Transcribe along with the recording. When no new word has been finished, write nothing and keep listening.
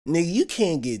Nigga, you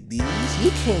can't get these. You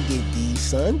can't get these,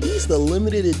 son. These the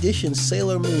limited edition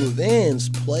Sailor Moon Vans,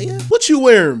 player. What you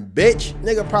wearing, bitch?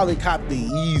 Nigga probably copped the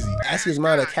Easy. Ask his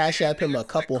mom to cash app him a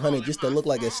couple hundred just to look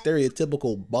like a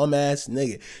stereotypical bum-ass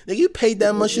nigga. Nigga, you paid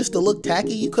that much just to look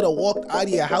tacky? You could have walked out of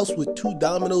your house with 2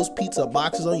 Domino's pizza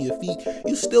boxes on your feet.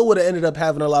 You still would have ended up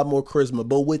having a lot more charisma.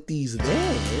 But with these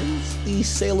Vans, these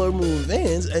Sailor Moon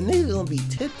Vans, a nigga gonna be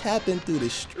tip-tapping through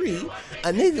the street. A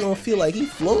nigga gonna feel like he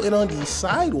floating on these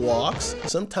sidewalks.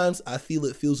 Sometimes I feel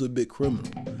it feels a bit criminal.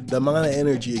 The amount of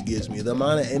energy it gives me, the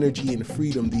amount of energy and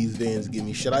freedom these Vans give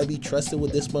me. Should I be trusted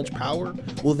with this much power?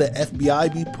 Will the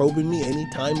FBI be probing me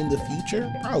anytime in the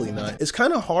future? Probably not. It's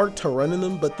kind of hard to run in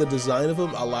them, but the design of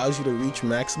them allows you to reach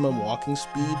maximum walking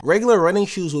speed. Regular running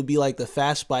shoes would be like the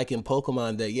fast bike in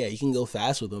Pokemon that, yeah, you can go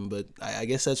fast with them, but I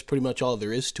guess that's pretty much all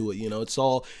there is to it. You know, it's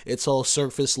all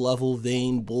surface level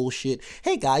vein bullshit.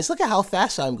 Hey guys, look at how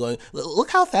fast I'm going.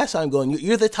 Look how fast I'm going.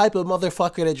 You're the type of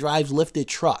motherfucker that drives lifted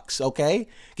trucks, okay?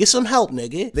 Get some help,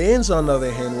 nigga. Vans, on the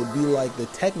other hand, would be like the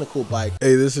technical bike.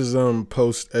 Hey, this is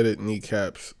post-edit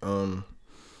Kneecaps.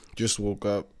 Just woke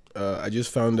up. I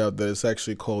just found out that it's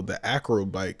actually called the acro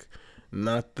bike,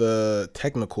 not the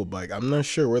technical bike. I'm not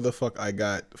sure where the fuck I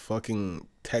got fucking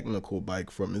technical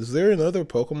bike from. Is there another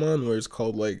Pokemon where it's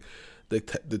called like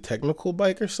the technical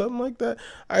bike or something like that?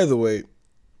 Either way,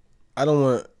 I don't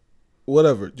want.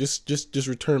 Whatever, just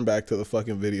return back to the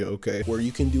fucking video, okay? Where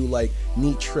you can do like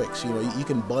neat tricks, you know, you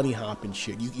can bunny hop and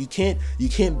shit. You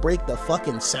can't break the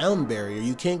fucking sound barrier.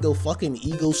 You can't go fucking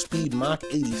ego speed Mach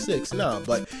 86. Nah,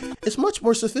 but it's much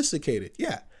more sophisticated.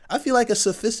 Yeah, I feel like a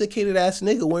sophisticated ass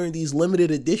nigga wearing these limited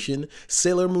edition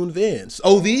Sailor Moon Vans.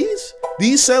 Oh, these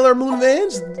Sailor Moon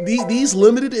Vans? These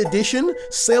limited edition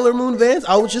Sailor Moon Vans?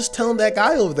 I was just telling that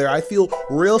guy over there, I feel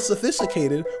real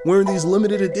sophisticated wearing these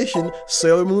limited edition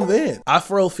Sailor Moon Vans. I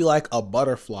for real feel like a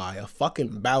butterfly, a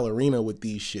fucking ballerina with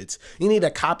these shits. You need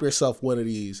to cop yourself one of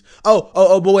these.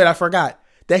 Oh, but wait, I forgot.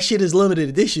 That shit is limited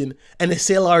edition and the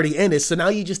sale already ended. So now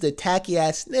you just a tacky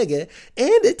ass nigga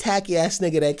and a tacky ass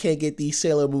nigga that can't get these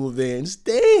Sailor Moon Vans.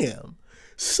 Damn.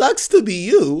 Sucks to be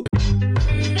you.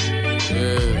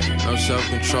 Yeah, no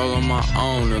self-control on my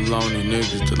own. Alone and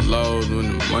niggas to load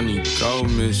when the money go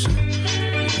missing.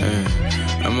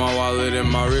 Yeah. And my wallet and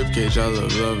my ribcage, I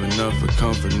love enough for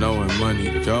comfort knowing money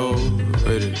go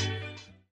with it.